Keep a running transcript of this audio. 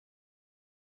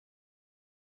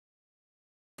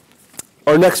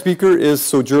Our next speaker is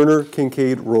Sojourner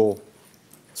Kincaid Rolle.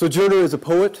 Sojourner is a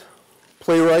poet,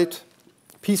 playwright,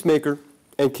 peacemaker,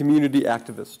 and community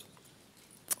activist.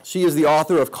 She is the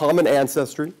author of Common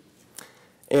Ancestry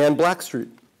and Blackstreet.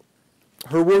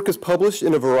 Her work is published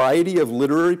in a variety of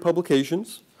literary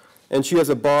publications, and she has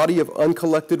a body of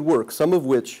uncollected work, some of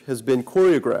which has been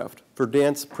choreographed for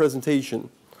dance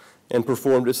presentation and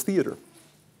performed as theater.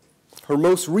 Her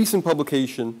most recent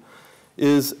publication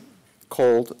is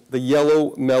called the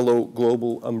Yellow Mellow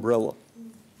Global Umbrella.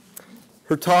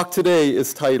 Her talk today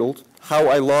is titled, How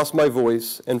I Lost My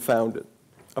Voice and Found It,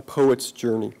 A Poet's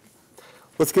Journey.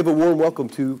 Let's give a warm welcome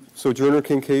to Sojourner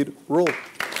Kincaid Rolle.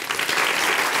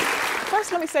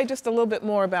 First, let me say just a little bit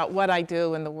more about what I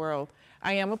do in the world.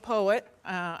 I am a poet.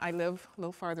 I live a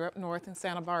little farther up north in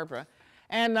Santa Barbara.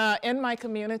 And in my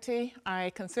community,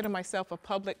 I consider myself a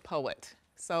public poet.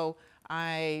 So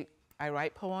I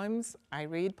write poems, I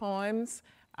read poems,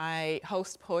 I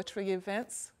host poetry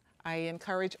events, I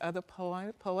encourage other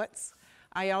poets.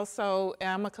 I also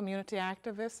am a community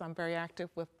activist. I'm very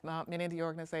active with many of the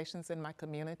organizations in my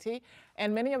community,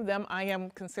 and many of them I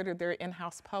am considered their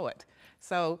in-house poet.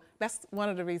 So that's one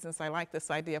of the reasons I like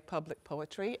this idea of public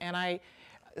poetry, and I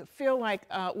feel like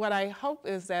what I hope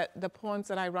is that the poems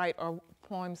that I write are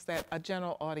poems that a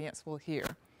general audience will hear.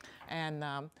 And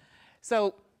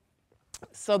so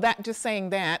that, just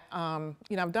saying that,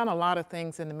 you know, I've done a lot of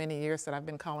things in the many years that I've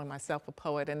been calling myself a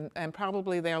poet, and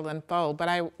probably they'll unfold. But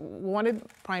I wanted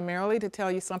primarily to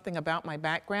tell you something about my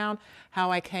background,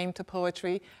 how I came to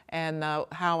poetry, and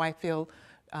how I feel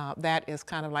that is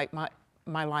kind of like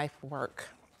my life work.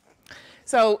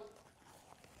 So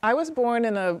I was born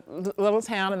in a little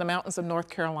town in the mountains of North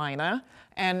Carolina,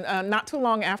 and not too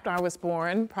long after I was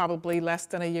born, probably less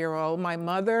than a year old, my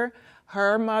mother,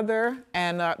 her mother,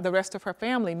 and the rest of her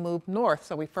family moved north.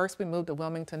 So we moved to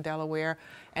Wilmington, Delaware,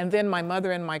 and then my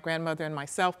mother and my grandmother and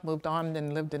myself moved on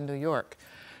and lived in New York.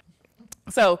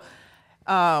 So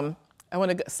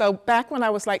so back when I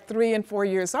was like 3 and 4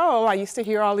 years old, I used to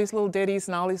hear all these little ditties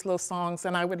and all these little songs,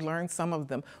 and I would learn some of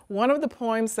them. One of the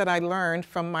poems that I learned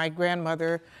from my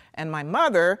grandmother and my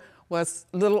mother was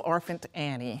Little Orphaned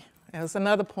Annie. It was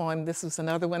another poem. This was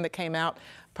another one that came out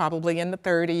probably in the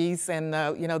 30s,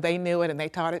 and you know, they knew it and they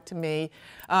taught it to me.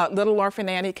 Little Orphan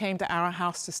Annie came to our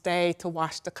house to stay, to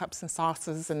wash the cups and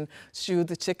saucers and shoo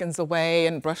the chickens away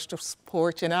and brush the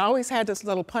porch, and I always had this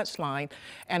little punchline,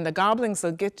 and the goblins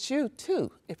will get you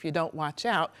too if you don't watch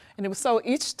out. And it was so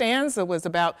each stanza was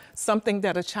about something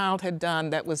that a child had done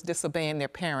that was disobeying their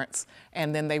parents,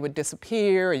 and then they would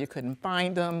disappear, or you couldn't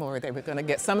find them, or they were going to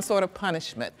get some sort of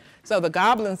punishment. So the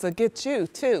goblins will get you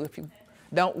too if you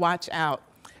don't watch out.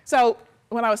 So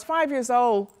when I was 5 years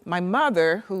old, my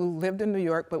mother, who lived in New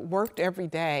York but worked every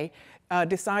day,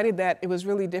 decided that it was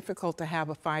really difficult to have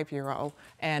a 5-year-old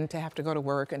and to have to go to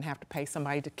work and have to pay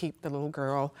somebody to keep the little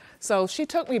girl. So she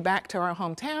took me back to our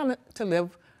hometown to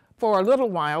live for a little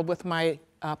while with my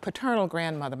paternal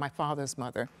grandmother, my father's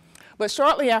mother. But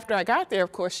shortly after I got there,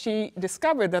 of course, she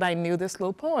discovered that I knew this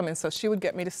little poem, and so she would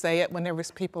get me to say it when there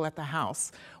was people at the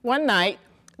house. One night,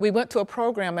 we went to a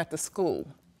program at the school.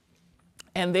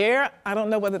 And there, I don't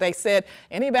know whether they said,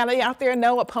 anybody out there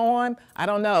know a poem? I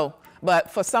don't know. But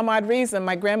for some odd reason,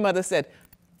 my grandmother said,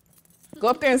 go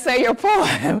up there and say your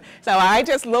poem. So I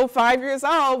just, little 5 years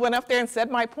old, went up there and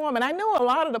said my poem. And I knew a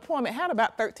lot of the poem. It had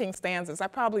about 13 stanzas. I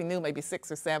probably knew maybe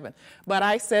 6 or 7. But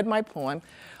I said my poem.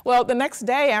 Well, the next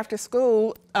day after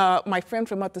school, my friend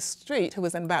from up the street, who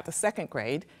was in about the 2nd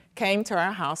grade, came to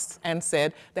our house and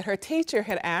said that her teacher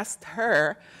had asked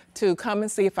her to come and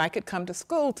see if I could come to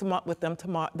school with them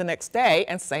the next day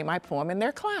and say my poem in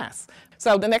their class.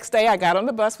 So the next day I got on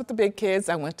the bus with the big kids,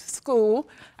 I went to school,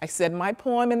 I said my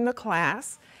poem in the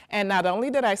class, and not only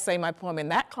did I say my poem in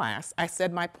that class, I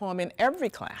said my poem in every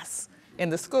class in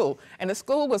the school. And the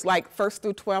school was like 1st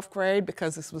through 12th grade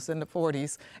because this was in the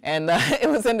 40s, and it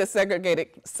was in the segregated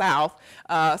South,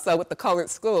 so with the colored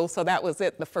school, so that was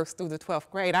it, the 1st through the 12th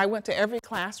grade. I went to every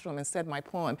classroom and said my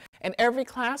poem, and every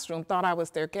classroom thought I was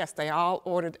their guest. They all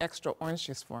ordered extra orange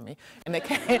juice for me, and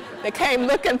they came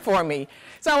looking for me.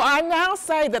 So I now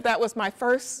say that that was my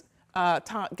first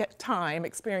time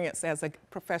experience as a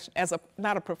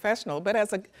not a professional, but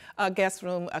as a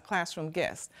classroom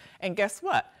guest. And guess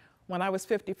what? When I was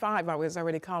 55, I was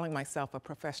already calling myself a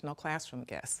professional classroom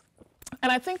guest.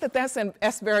 And I think that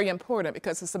that's very important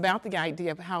because it's about the idea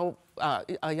of how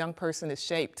a young person is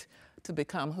shaped to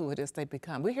become who it is they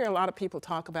become. We hear a lot of people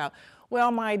talk about,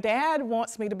 well, my dad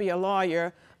wants me to be a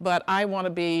lawyer, but I want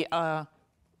to be a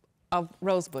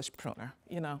rosebush pruner,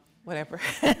 you know, whatever.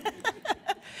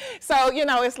 So, you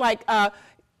know, it's like,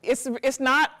 it's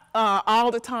not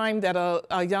all the time that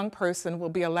a young person will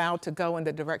be allowed to go in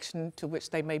the direction to which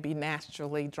they may be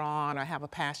naturally drawn or have a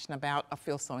passion about or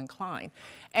feel so inclined.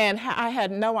 And I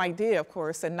had no idea, of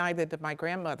course, and neither did my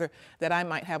grandmother, that I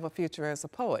might have a future as a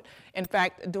poet. In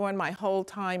fact, during my whole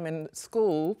time in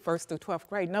school, 1st through 12th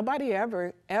grade, nobody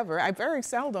ever, I very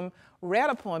seldom read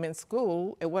a poem in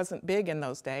school. It wasn't big in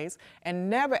those days, and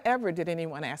never, ever did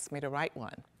anyone ask me to write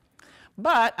one.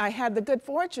 But I had the good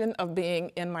fortune of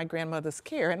being in my grandmother's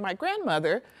care, and my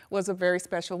grandmother was a very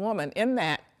special woman in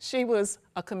that she was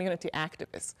a community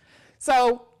activist.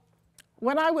 So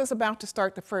when I was about to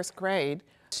start the 1st grade,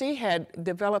 she had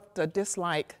developed a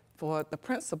dislike for the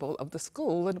principal of the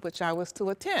school in which I was to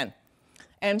attend.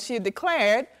 And she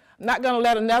declared, I'm not going to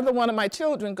let another one of my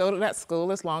children go to that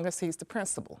school as long as he's the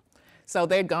principal. So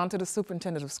they'd gone to the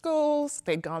superintendent of schools,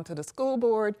 they'd gone to the school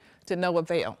board, to no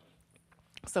avail.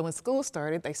 So when school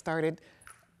started, they started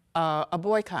a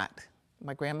boycott.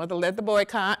 My grandmother led the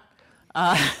boycott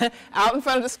out in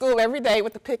front of the school every day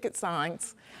with the picket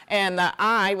signs. And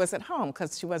I was at home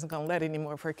because she wasn't going to let any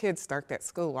more of her kids start that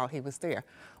school while he was there.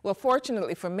 Well,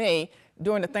 fortunately for me,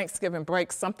 during the Thanksgiving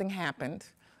break, something happened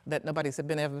that nobody's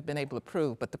ever been able to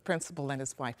prove, but the principal and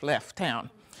his wife left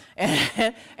town.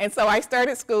 And so I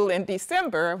started school in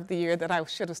December of the year that I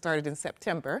should have started in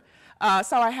September.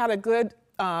 So I had a good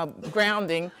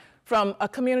grounding from a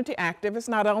community activist.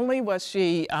 Not only was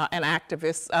she an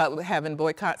activist having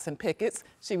boycotts and pickets,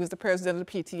 she was the president of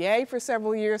the PTA for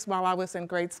several years while I was in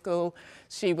grade school.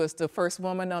 She was the first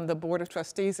woman on the board of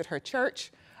trustees at her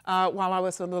church while I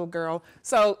was a little girl.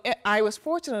 So I was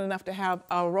fortunate enough to have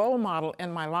a role model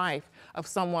in my life of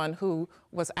someone who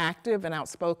was active and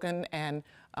outspoken and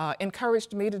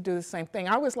encouraged me to do the same thing.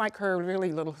 I was like her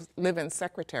really little live-in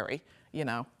secretary. You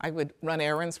know, I would run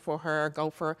errands for her, go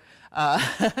for,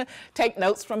 take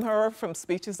notes from her from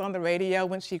speeches on the radio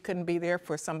when she couldn't be there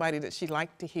for somebody that she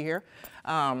liked to hear.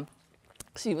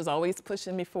 She was always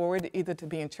pushing me forward, either to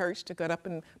be in church, to get up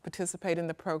and participate in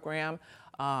the program.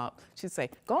 She'd say,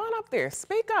 go on up there,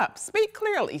 speak up, speak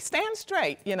clearly, stand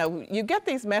straight. You know, you get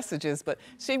these messages, but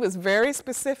she was very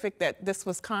specific that this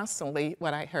was constantly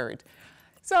what I heard.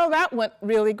 So that went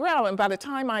really well, and by the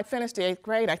time I finished the 8th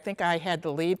grade, I think I had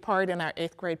the lead part in our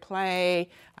 8th grade play.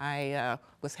 I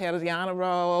was head of the honor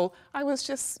roll. I was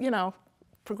just, you know,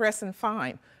 progressing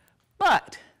fine.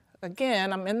 But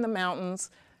again, I'm in the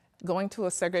mountains, going to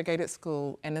a segregated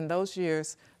school, and in those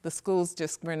years, the schools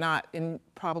just were not, and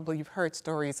probably you've heard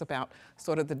stories about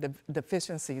sort of the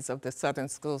deficiencies of the southern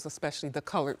schools, especially the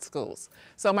colored schools.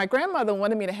 So my grandmother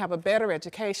wanted me to have a better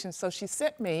education, so she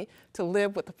sent me to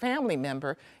live with a family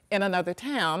member in another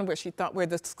town where she thought, where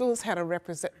the schools had a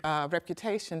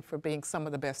reputation for being some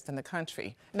of the best in the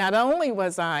country. Not only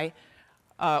was I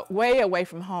way away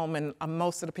from home and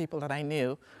most of the people that I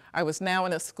knew, I was now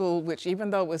in a school which, even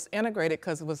though it was integrated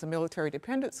because it was a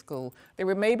military-dependent school, there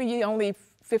were maybe only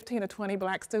 15 or 20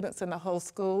 black students in the whole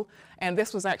school, and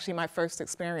this was actually my first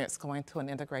experience going to an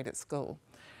integrated school.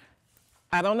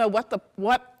 I don't know what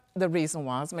the reason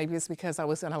was. Maybe it's because I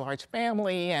was in a large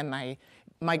family and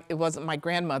it wasn't my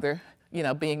grandmother, you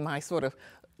know, being my sort of,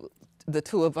 the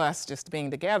two of us just being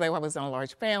together. I was in a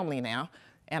large family now,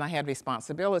 and I had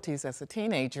responsibilities as a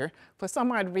teenager. For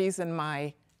some odd reason,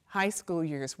 my high school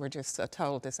years were just a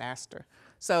total disaster.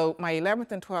 So my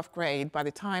 11th and 12th grade, by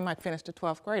the time I finished the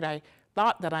 12th grade, I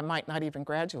thought that I might not even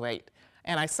graduate.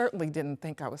 And I certainly didn't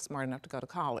think I was smart enough to go to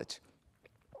college.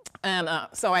 And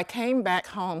so I came back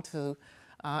home to,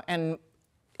 and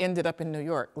ended up in New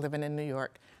York, living in New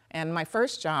York. And my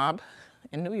first job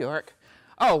in New York,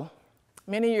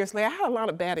 many years later, I had a lot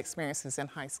of bad experiences in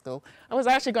high school. I was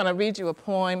actually going to read you a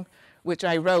poem which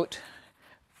I wrote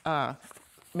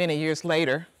many years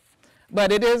later, but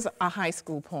it is a high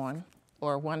school poem,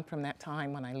 or one from that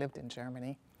time when I lived in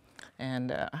Germany.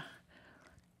 And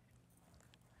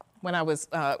when I was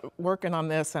working on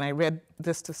this, and I read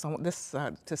this to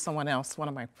someone else, one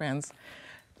of my friends,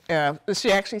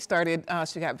 she actually started,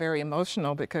 she got very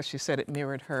emotional because she said it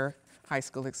mirrored her high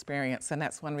school experience, and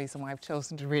that's one reason why I've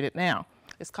chosen to read it now.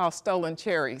 It's called Stolen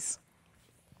Cherries.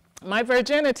 My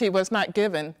virginity was not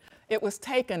given, it was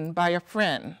taken by a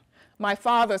friend, my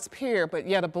father's peer, but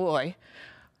yet a boy,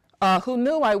 who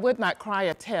knew I would not cry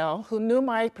or tell, who knew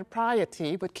my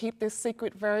propriety, would keep this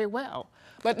secret very well.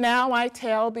 But now I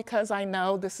tell because I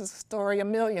know this is a story a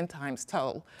million times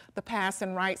told. The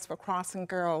passing rites for crossing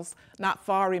girls, not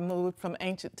far removed from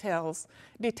ancient tales.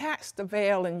 Detach the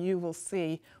veil and you will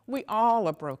see we all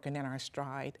are broken in our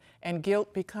stride, and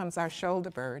guilt becomes our shoulder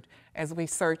bird as we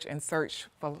search and search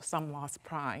for some lost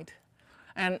pride.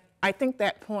 And I think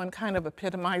that poem kind of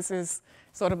epitomizes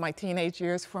sort of my teenage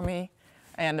years for me.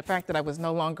 and the fact that I was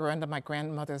no longer under my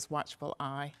grandmother's watchful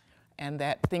eye, and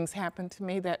that things happened to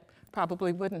me that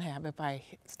probably wouldn't have if I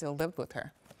still lived with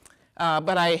her.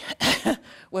 But I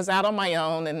was out on my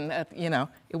own, and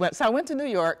so I went to New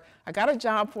York. I got a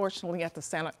job, fortunately, at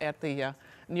the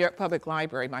New York Public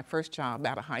Library, my first job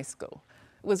out of high school.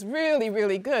 It was really,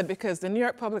 really good because the New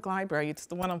York Public Library, it's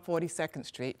the one on 42nd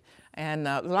Street, and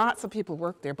lots of people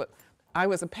work there, but I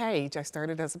was a page. I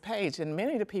started as a page, and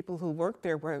many of the people who worked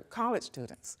there were college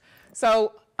students.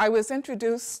 So I was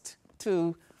introduced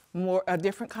to a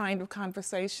different kind of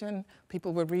conversation.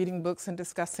 People were reading books and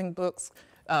discussing books,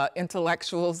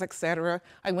 intellectuals, etc.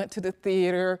 I went to the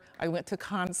theater, I went to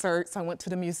concerts, I went to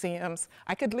the museums.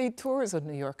 I could lead tours of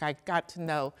New York. I got to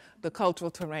know the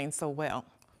cultural terrain so well.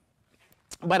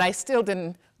 But I still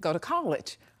didn't go to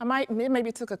college. I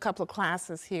maybe took a couple of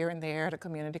classes here and there at a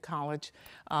community college,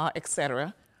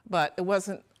 etc. But it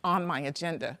wasn't on my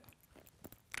agenda.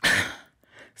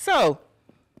 So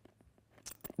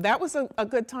that was a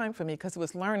good time for me because it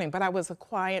was learning, but I was a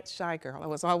quiet, shy girl. I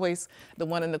was always the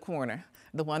one in the corner,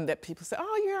 the one that people say,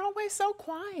 oh, you're always so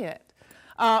quiet.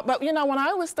 But when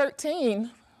I was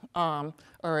 13,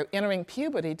 or entering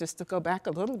puberty, just to go back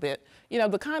a little bit,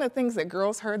 the kind of things that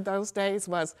girls heard those days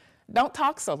was, don't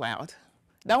talk so loud,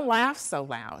 don't laugh so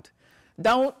loud,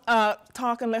 don't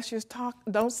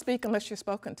don't speak unless you're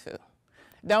spoken to,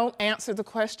 don't answer the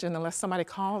question unless somebody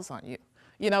calls on you.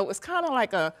 It was kind of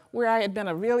like where I had been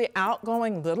a really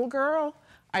outgoing little girl,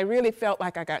 I really felt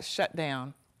like I got shut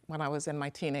down when I was in my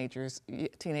teenage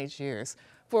years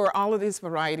for all of these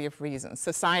variety of reasons,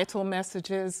 societal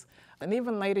messages, and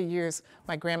even later years,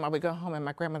 my grandma would go home and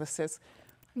my grandmother says,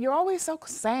 you're always so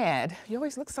sad, you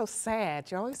always look so sad,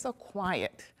 you're always so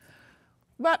quiet.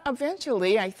 But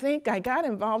eventually, I think I got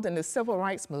involved in the civil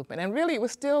rights movement, and really it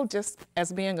was still just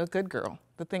as being a good girl.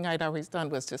 The thing I'd always done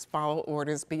was just follow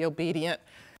orders, be obedient,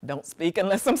 don't speak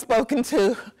unless I'm spoken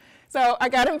to. So I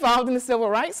got involved in the civil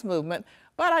rights movement,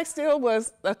 but I still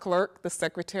was the clerk, the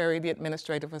secretary, the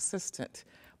administrative assistant.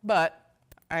 But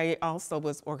I also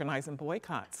was organizing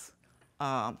boycotts.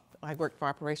 I worked for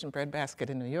Operation Breadbasket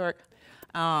in New York.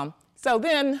 So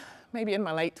then, maybe in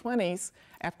my late 20s,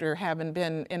 after having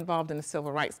been involved in the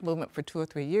civil rights movement for 2 or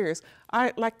 3 years,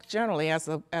 generally as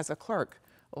a clerk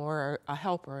or a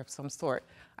helper of some sort,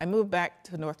 I moved back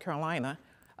to North Carolina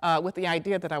with the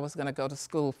idea that I was going to go to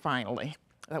school finally.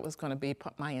 That was going to be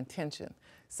my intention.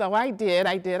 So I did.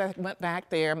 I went back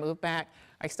there, moved back.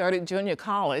 I started junior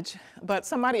college, but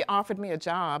somebody offered me a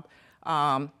job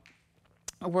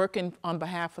working on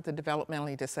behalf of the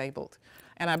developmentally disabled.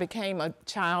 And I became a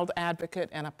child advocate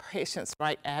and a patient's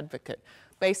right advocate,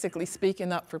 basically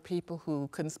speaking up for people who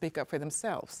couldn't speak up for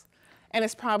themselves. And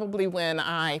it's probably when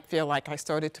I feel like I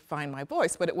started to find my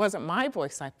voice, but it wasn't my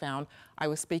voice I found. I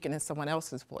was speaking in someone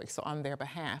else's voice on their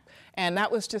behalf. And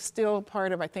that was just still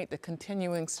part of, I think, the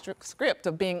continuing script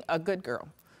of being a good girl,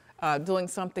 doing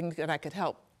something that I could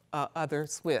help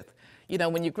others with.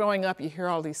 When you're growing up, you hear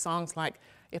all these songs like,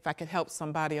 if I could help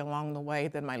somebody along the way,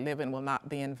 then my living will not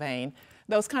be in vain.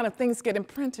 Those kind of things get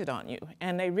imprinted on you,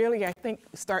 and they really, I think,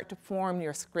 start to form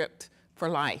your script for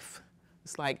life.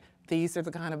 It's like, these are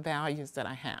the kind of values that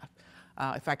I have.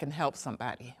 If I can help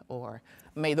somebody, or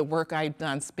may the work I've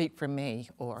done speak for me,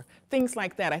 or things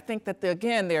like that. I think that,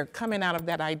 again, they're coming out of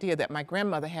that idea that my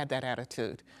grandmother had that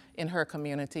attitude in her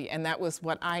community, and that was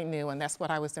what I knew, and that's what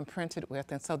I was imprinted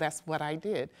with, and so that's what I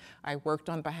did. I worked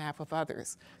on behalf of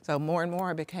others. So more and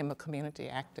more I became a community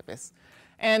activist.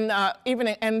 And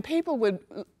and people would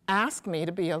ask me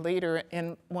to be a leader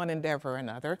in one endeavor or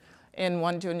another. In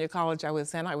one junior college I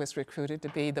was in, I was recruited to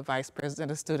be the vice president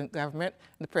of student government,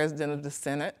 the president of the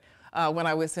Senate. When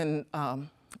I was in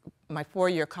my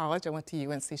 4-year college, I went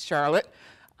to UNC Charlotte.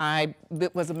 I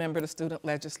was a member of the student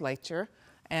legislature,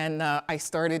 and I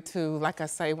started to, like I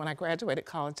say, when I graduated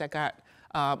college, I got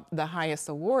the highest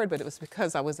award, but it was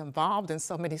because I was involved in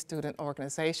so many student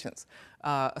organizations.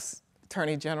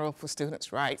 Attorney General for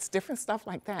Students' Rights, different stuff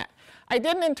like that. I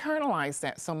didn't internalize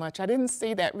that so much. I didn't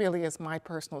see that really as my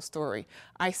personal story.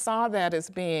 I saw that as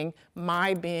being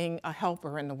a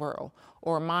helper in the world,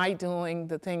 or my doing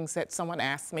the things that someone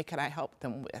asked me, could I help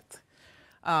them with?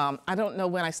 I don't know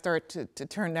when I started to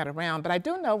turn that around, but I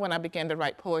do know when I began to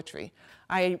write poetry.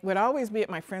 I would always be at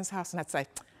my friend's house and I'd say,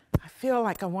 I feel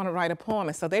like I want to write a poem.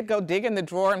 And so they'd go dig in the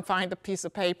drawer and find a piece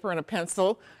of paper and a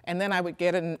pencil, and then I would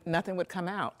get it and nothing would come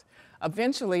out.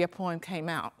 Eventually, a poem came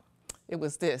out. It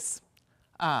was this: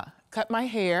 cut my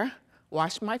hair,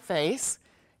 washed my face,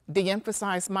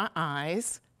 de-emphasized my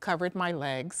eyes, covered my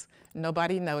legs,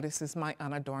 nobody notices my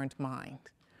unadorned mind.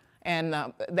 And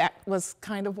that was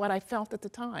kind of what I felt at the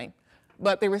time.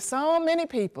 But there were so many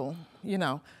people, you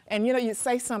know, and you know, you'd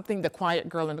say something, the quiet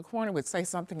girl in the corner would say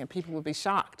something and people would be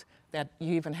shocked that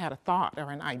you even had a thought or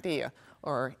an idea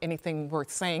or anything worth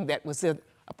saying that was a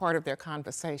part of their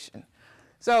conversation.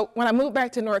 So when I moved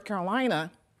back to North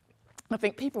Carolina, I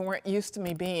think people weren't used to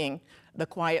me being the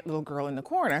quiet little girl in the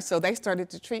corner, so they started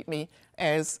to treat me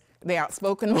as the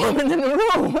outspoken woman in the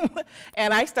room.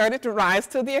 And I started to rise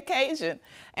to the occasion.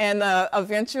 And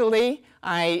eventually,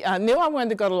 I knew I wanted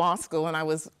to go to law school, and I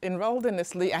was enrolled in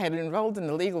this, I had enrolled in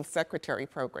the legal secretary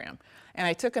program. And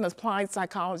I took an applied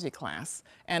psychology class.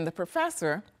 And the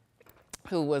professor,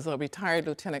 who was a retired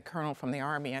lieutenant colonel from the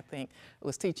Army, I think,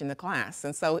 was teaching the class.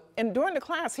 And so during the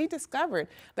class, he discovered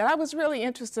that I was really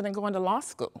interested in going to law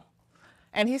school.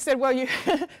 And he said, well,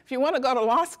 if you want to go to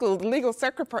law school, the legal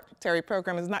secretary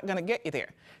program is not going to get you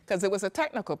there, because it was a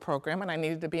technical program and I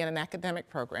needed to be in an academic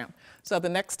program. So the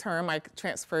next term I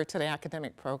transferred to the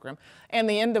academic program. And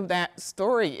the end of that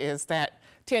story is that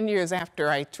 10 years after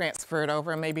I transferred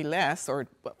over, maybe less, or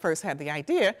first had the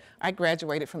idea, I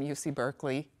graduated from UC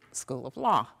Berkeley School of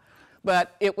Law.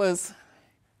 But it was,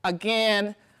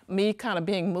 again, me kind of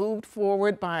being moved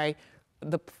forward by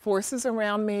the forces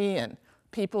around me and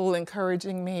people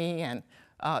encouraging me and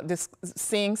just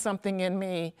seeing something in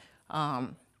me.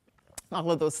 All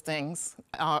of those things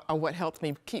are what helped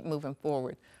me keep moving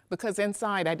forward. Because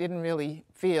inside, I didn't really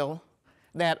feel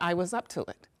that I was up to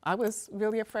it. I was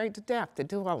really afraid to death to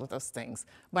do all of those things,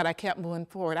 but I kept moving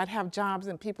forward. I'd have jobs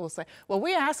and people would say, well,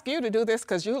 we asked you to do this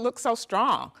because you look so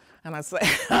strong. And I'd say,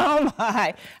 oh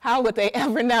my, how would they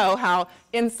ever know how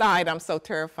inside I'm so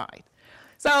terrified?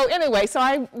 So anyway, so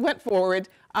I went forward.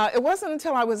 It wasn't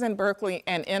until I was in Berkeley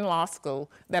and in law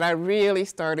school that I really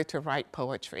started to write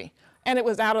poetry. And it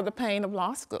was out of the pain of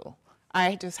law school.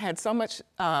 I just had so much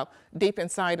deep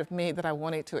inside of me that I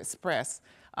wanted to express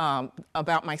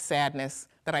about my sadness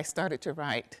that I started to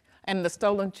write. And the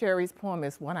Stolen Cherries poem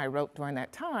is one I wrote during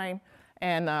that time.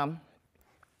 And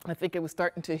I think it was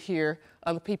starting to hear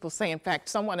other people say, in fact,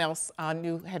 someone else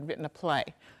had written a play,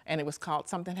 and it was called,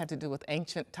 something had to do with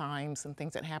ancient times and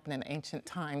things that happened in ancient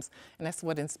times, and that's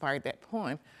what inspired that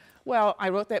poem. Well, I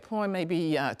wrote that poem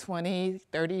maybe 20,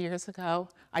 30 years ago.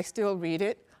 I still read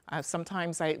it.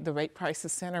 Sometimes the Rape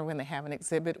Crisis Center, when they have an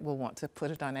exhibit, will want to put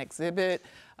it on exhibit.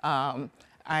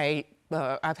 I've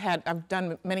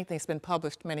done many things, been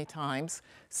published many times.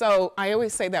 So I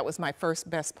always say that was my first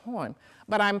best poem.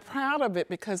 But I'm proud of it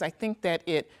because I think that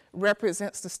it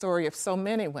represents the story of so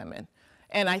many women.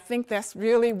 And I think that's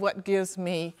really what gives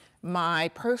me my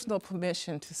personal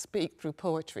permission to speak through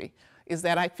poetry, is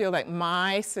that I feel like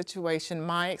my situation,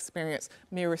 my experience,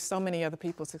 mirrors so many other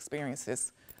people's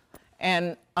experiences.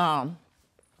 And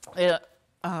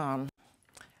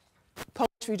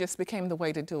poetry just became the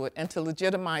way to do it, and to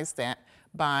legitimize that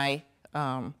by,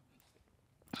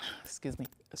 excuse me,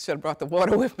 I should have brought the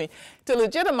water with me, to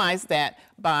legitimize that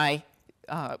by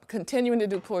continuing to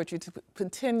do poetry, to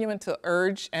continuing to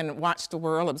urge and watch the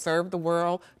world, observe the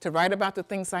world, to write about the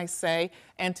things I say,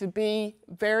 and to be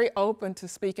very open to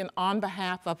speaking on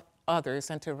behalf of others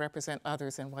and to represent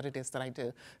others in what it is that I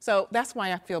do. So that's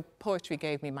why I feel poetry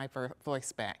gave me my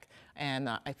voice back. And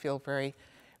I feel very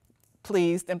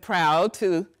pleased and proud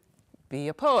to be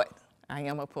a poet. I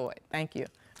am a poet. Thank you.